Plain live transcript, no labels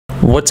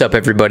What's up,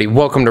 everybody?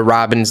 Welcome to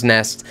Robin's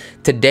Nest.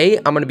 Today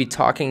I'm going to be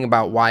talking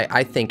about why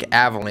I think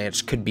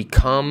Avalanche could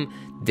become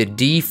the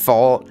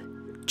default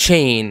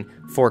chain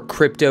for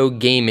crypto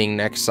gaming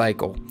next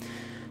cycle.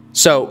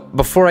 So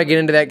before I get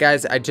into that,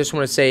 guys, I just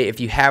want to say, if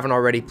you haven't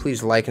already,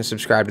 please like and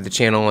subscribe to the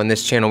channel. On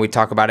this channel we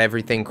talk about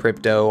everything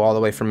crypto, all the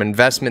way from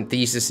investment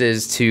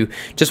theses to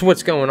just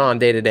what's going on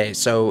day to day.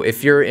 So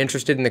if you're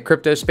interested in the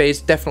crypto space,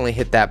 definitely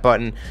hit that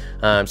button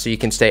so you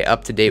can stay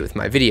up to date with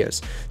my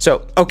videos.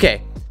 So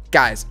okay,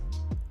 guys,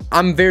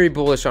 I'm very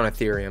bullish on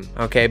Ethereum,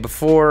 okay?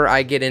 Before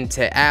I get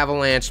into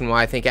Avalanche and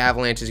why I think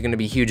Avalanche is going to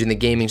be huge in the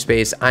gaming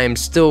space, I am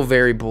still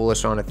very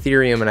bullish on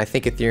Ethereum, and I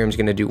think Ethereum is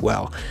going to do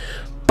well.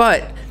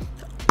 But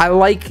I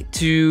like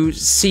to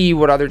see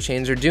what other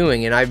chains are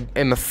doing, and I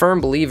am a firm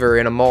believer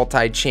in a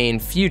multi-chain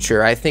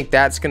future. I think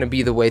that's going to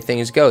be the way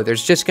things go.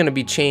 There's just going to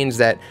be chains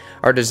that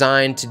are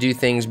designed to do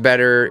things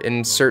better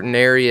in certain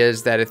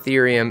areas that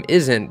Ethereum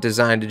isn't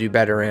designed to do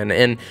better in,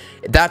 and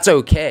that's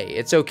okay.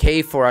 It's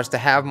okay for us to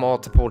have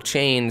multiple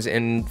chains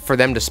and for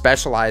them to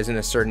specialize in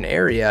a certain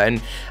area,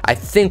 and I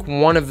think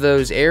one of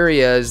those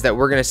areas that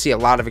we're going to see a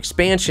lot of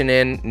expansion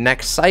in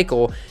next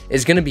cycle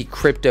is going to be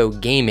crypto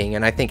gaming,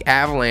 and I think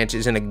Avalanche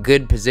is in a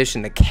good position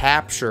to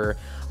capture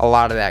a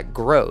lot of that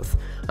growth.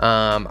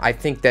 I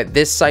think that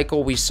this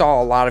cycle we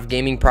saw a lot of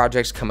gaming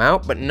projects come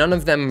out, but none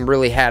of them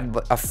really had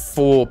a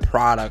full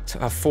product,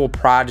 a full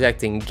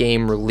project and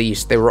game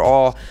release. They were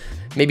all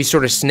maybe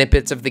sort of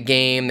snippets of the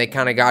game. They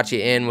kind of got you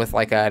in with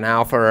like an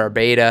alpha or a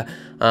beta,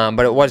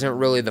 but it wasn't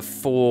really the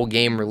full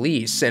game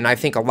release. And I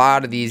think a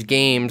lot of these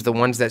games, the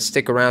ones that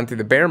stick around through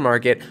the bear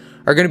market,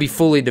 are going to be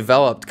fully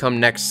developed come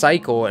next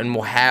cycle, and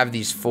we'll have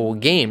these full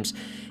games.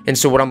 And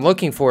so what I'm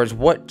looking for is,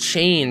 what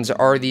chains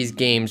are these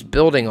games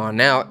building on?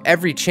 Now,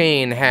 every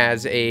chain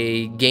has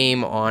a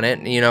game on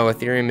it. You know,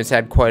 Ethereum has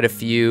had quite a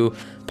few,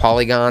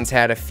 Polygon's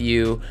had a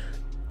few,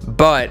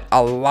 but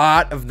a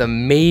lot of the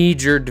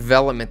major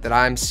development that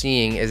I'm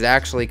seeing is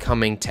actually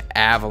coming to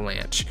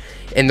Avalanche.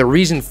 And the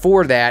reason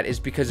for that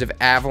is because of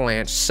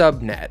Avalanche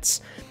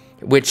subnets,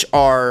 which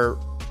are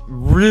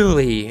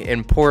really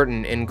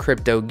important in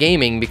crypto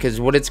gaming, because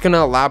what it's going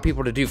to allow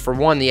people to do, for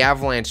one, the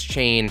Avalanche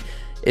chain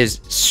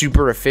is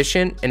super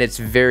efficient and it's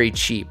very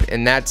cheap,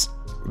 and that's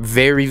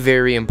very,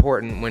 very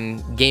important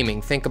when gaming.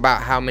 Think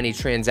about how many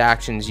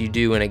transactions you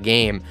do in a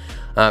game,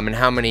 and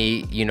how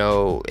many, you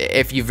know,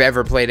 if you've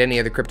ever played any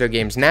of the crypto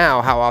games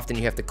now, how often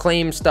you have to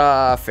claim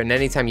stuff, and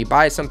anytime you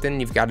buy something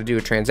you've got to do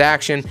a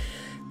transaction.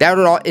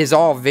 That is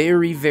all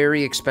very,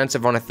 very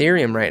expensive on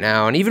Ethereum right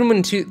now. And even when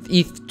ETH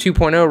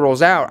 2.0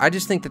 rolls out, I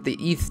just think that the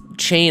ETH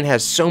chain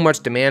has so much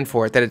demand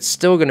for it that it's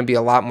still going to be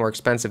a lot more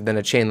expensive than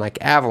a chain like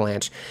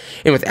Avalanche.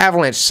 And with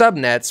Avalanche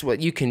subnets,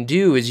 what you can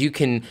do is you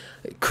can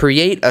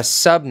create a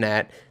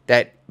subnet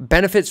that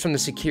benefits from the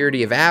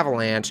security of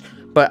Avalanche,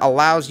 but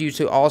allows you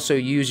to also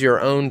use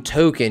your own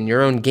token,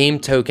 your own game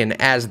token,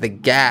 as the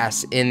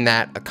gas in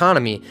that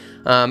economy,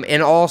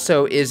 and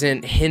also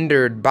isn't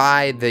hindered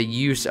by the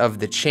use of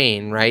the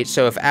chain, right?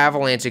 So if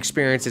Avalanche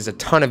experiences a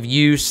ton of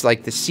use,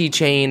 like the C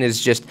chain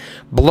is just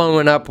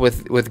blowing up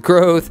with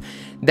growth,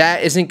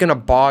 that isn't going to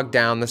bog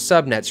down the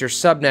subnets. Your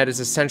subnet is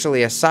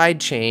essentially a side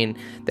chain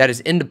that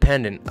is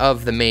independent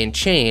of the main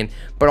chain,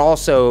 but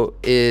also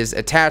is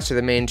attached to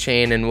the main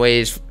chain in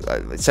ways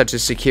such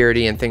as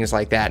security and things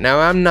like that.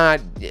 Now, I'm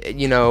not,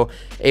 you know,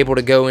 able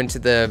to go into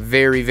the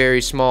very,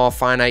 very small,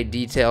 finite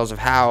details of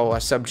how a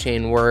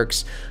subchain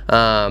works.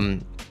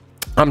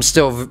 I'm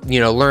still, you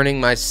know, learning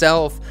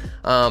myself,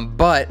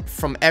 but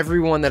from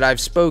everyone that I've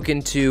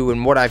spoken to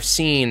and what I've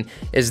seen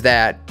is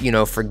that, you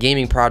know, for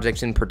gaming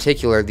projects in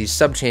particular, these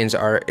subchains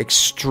are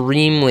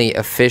extremely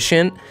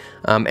efficient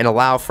and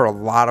allow for a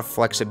lot of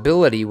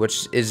flexibility,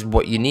 which is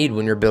what you need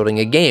when you're building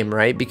a game,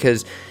 right?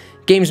 Because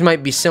games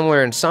might be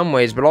similar in some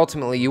ways, but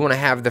ultimately you want to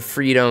have the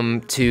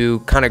freedom to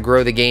kind of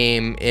grow the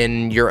game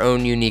in your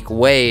own unique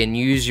way and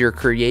use your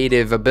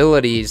creative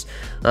abilities,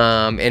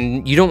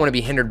 and you don't want to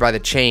be hindered by the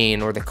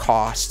chain or the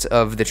cost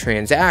of the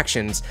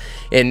transactions.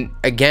 And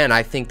again,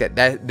 I think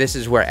that this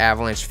is where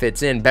Avalanche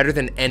fits in better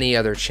than any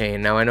other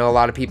chain. Now, I know a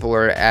lot of people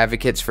are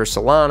advocates for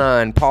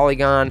Solana and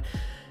Polygon,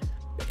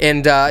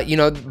 and you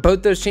know,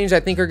 both those chains I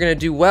think are going to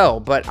do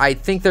well, but I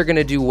think they're going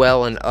to do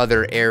well in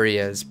other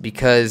areas,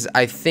 because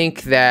I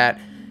think that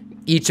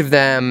each of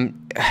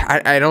them,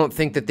 I don't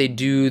think that they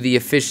do the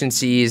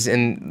efficiencies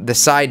and the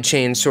side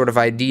chain sort of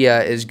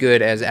idea as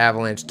good as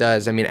Avalanche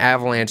does. I mean,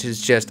 Avalanche is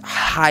just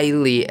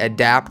highly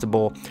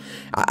adaptable.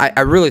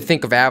 I really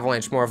think of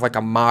Avalanche more of like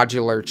a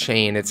modular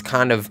chain. It's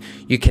kind of,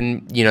 you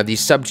can, you know, these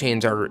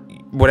subchains are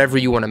whatever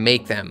you want to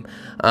make them,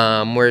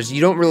 whereas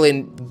you don't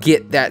really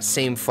get that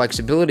same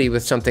flexibility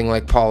with something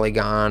like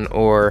Polygon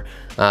or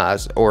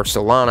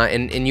Solana,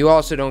 and you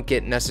also don't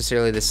get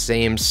necessarily the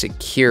same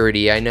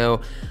security. I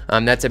know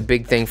that's a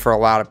big thing for a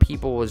lot of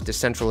people, is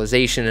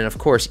decentralization, and of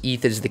course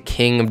ETH is the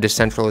king of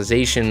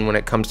decentralization when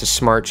it comes to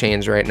smart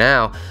chains right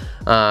now,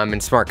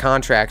 and smart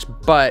contracts.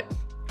 But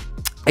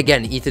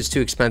again, ETH is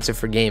too expensive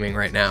for gaming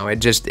right now. It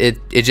just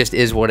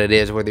is what it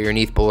is, whether you're an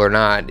ETH bull or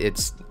not.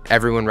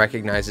 Everyone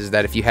recognizes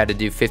that if you had to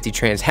do 50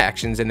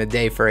 transactions in a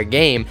day for a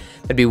game,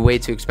 that'd be way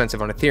too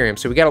expensive on Ethereum.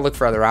 So we got to look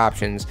for other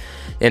options.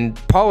 And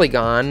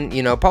Polygon,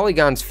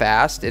 Polygon's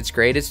fast, it's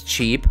great, it's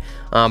cheap,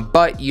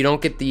 but you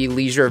don't get the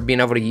leisure of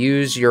being able to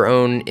use your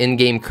own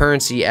in-game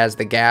currency as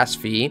the gas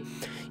fee.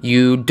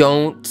 You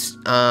don't,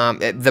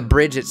 the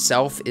bridge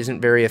itself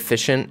isn't very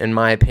efficient, in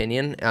my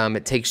opinion.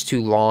 It takes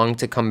too long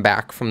to come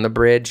back from the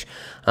bridge,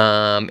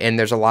 and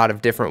there's a lot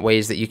of different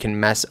ways that you can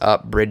mess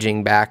up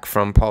bridging back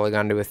from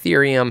Polygon to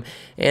Ethereum,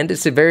 and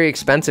it's very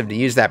expensive to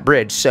use that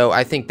bridge. So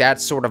I think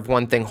that's sort of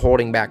one thing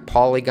holding back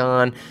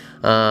Polygon.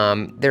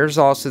 There's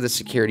also the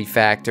security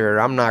factor.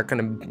 I'm not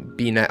going to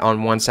be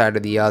on one side or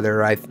the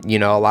other. A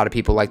lot of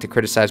people like to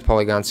criticize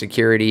Polygon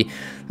security.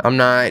 I'm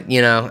not,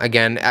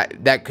 again,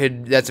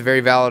 that's a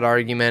very valid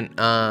argument.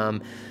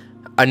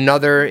 And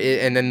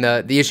then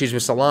the issues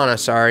with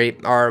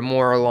Solana, are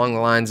more along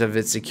the lines of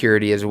its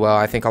security as well.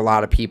 I think a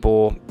lot of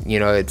people,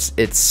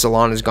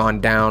 Solana's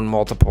gone down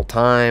multiple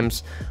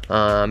times,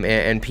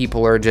 and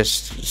people are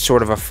just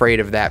sort of afraid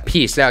of that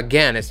piece. Now,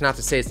 again, it's not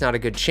to say it's not a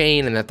good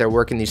chain and that they're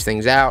working these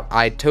things out.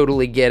 I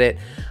totally get it.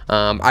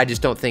 I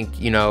just don't think,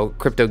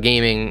 crypto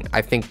gaming,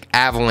 I think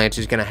Avalanche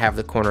is going to have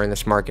the corner in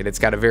this market. It's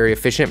got a very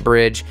efficient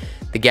bridge.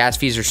 The gas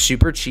fees are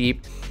super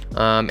cheap.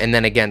 And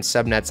then again,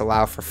 subnets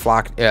allow for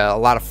a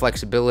lot of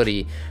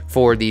flexibility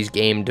for these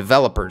game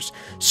developers.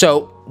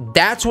 So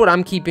that's what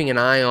I'm keeping an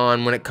eye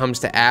on when it comes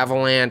to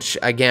Avalanche.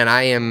 Again,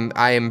 I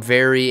am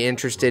very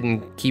interested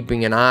in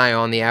keeping an eye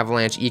on the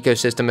Avalanche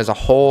ecosystem as a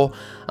whole.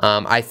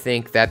 I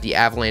think that the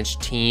Avalanche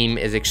team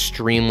is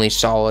extremely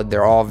solid.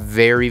 They're all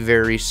very,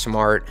 very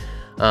smart.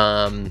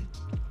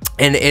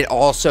 And it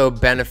also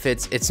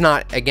benefits, it's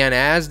not, again,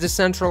 as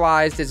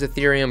decentralized as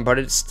Ethereum, but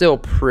it's still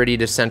pretty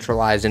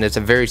decentralized, and it's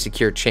a very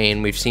secure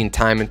chain. We've seen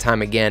time and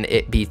time again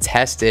it be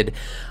tested,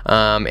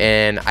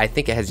 and I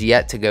think it has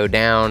yet to go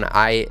down.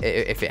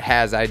 If it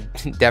has, I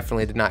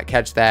definitely did not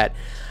catch that,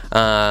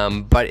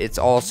 but it's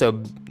also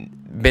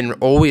been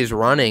always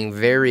running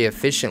very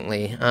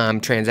efficiently.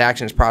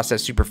 Transactions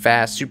processed super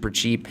fast, super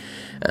cheap,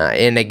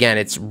 and again,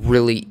 it's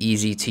really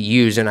easy to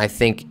use. And I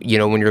think,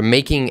 when you're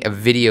making a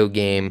video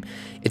game,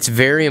 it's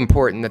very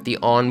important that the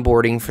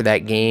onboarding for that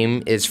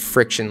game is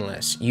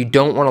frictionless. You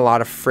don't want a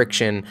lot of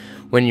friction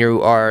when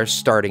you are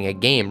starting a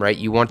game, right?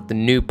 You want the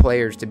new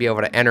players to be able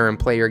to enter and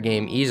play your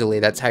game easily.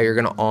 That's how you're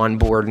going to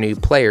onboard new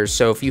players.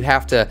 So if you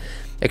have to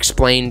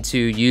explain to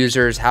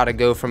users how to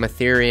go from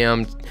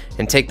Ethereum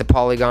and take the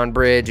Polygon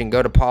bridge and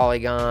go to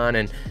Polygon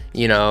and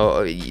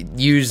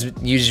use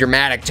your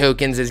Matic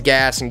tokens as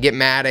gas and get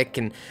Matic,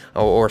 and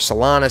or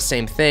Solana,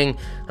 same thing,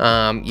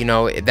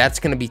 that's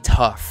going to be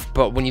tough.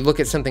 But when you look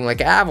at something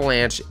like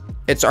Avalanche,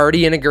 it's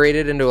already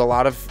integrated into a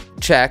lot of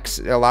checks,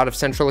 a lot of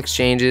central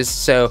exchanges.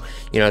 So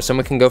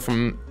someone can go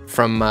from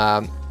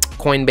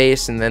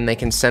Coinbase, and then they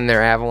can send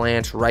their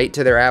Avalanche right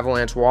to their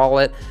Avalanche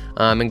wallet,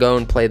 and go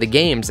and play the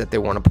games that they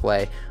want to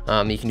play.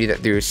 You can do that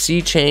through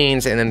C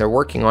chains, and then they're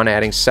working on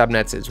adding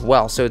subnets as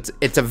well. So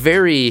it's a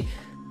very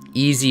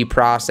easy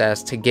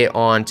process to get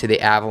onto the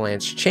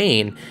Avalanche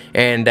chain,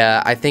 and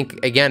I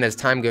think, again, as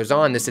time goes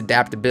on, this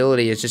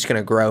adaptability is just going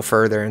to grow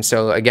further. And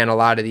so again, a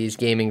lot of these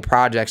gaming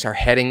projects are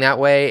heading that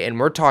way, and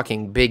we're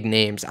talking big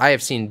names. I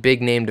have seen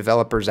big name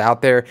developers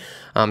out there.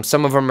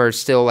 Some of them are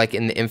still like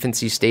in the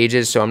infancy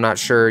stages, so I'm not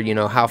sure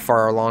how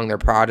far along their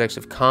projects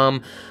have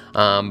come,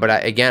 but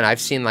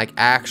I've seen like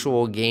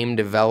actual game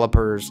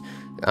developers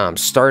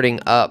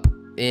starting up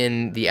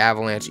in the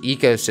Avalanche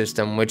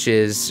ecosystem, which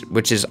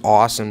is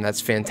awesome.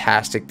 That's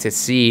fantastic to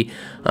see,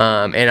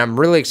 and I'm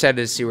really excited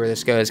to see where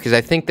this goes, because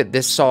I think that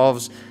this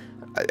solves,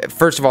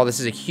 first of all, this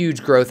is a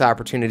huge growth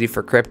opportunity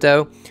for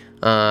crypto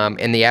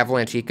in the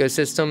Avalanche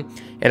ecosystem,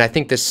 and I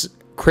think this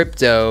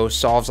crypto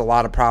solves a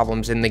lot of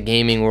problems in the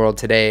gaming world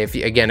today.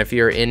 If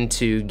you're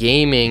into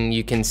gaming,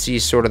 you can see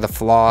sort of the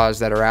flaws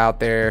that are out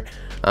there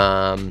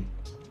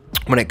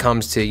when it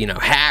comes to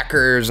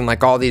hackers and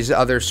like all these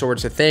other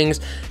sorts of things.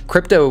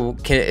 Crypto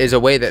is a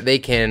way that they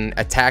can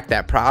attack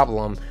that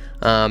problem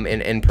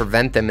and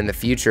prevent them in the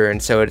future.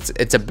 And so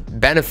it's a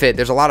benefit.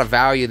 There's a lot of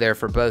value there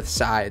for both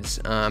sides.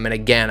 And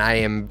again, I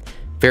am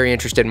very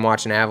interested in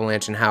watching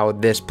Avalanche and how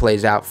this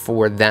plays out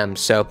for them.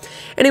 So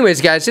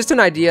anyways, guys, just an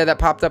idea that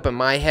popped up in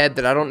my head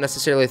that I don't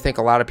necessarily think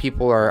a lot of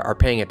people are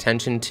paying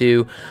attention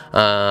to.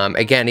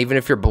 Again, even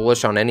if you're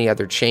bullish on any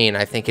other chain,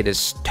 I think it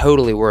is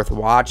totally worth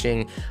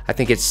watching. I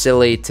think it's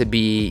silly to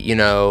be,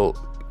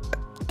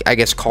 I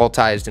guess,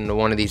 cultized into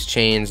one of these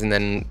chains and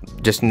then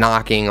just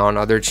knocking on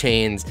other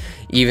chains,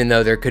 even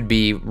though there could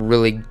be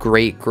really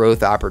great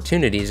growth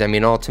opportunities. I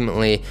mean,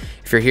 ultimately,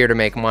 if you're here to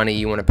make money,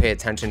 you want to pay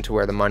attention to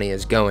where the money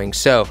is going.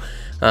 So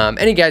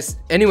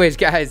anyways,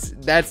 guys,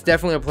 that's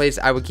definitely a place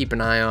I would keep an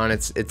eye on.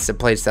 It's a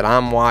place that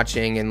I'm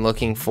watching and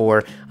looking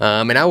for,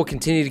 and I will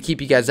continue to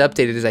keep you guys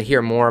updated as I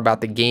hear more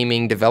about the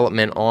gaming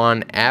development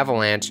on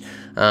Avalanche.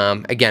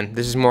 Again,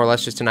 this is more or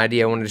less just an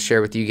idea I wanted to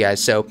share with you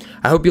guys. So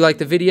I hope you liked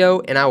the video,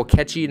 and I will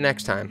catch you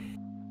next time.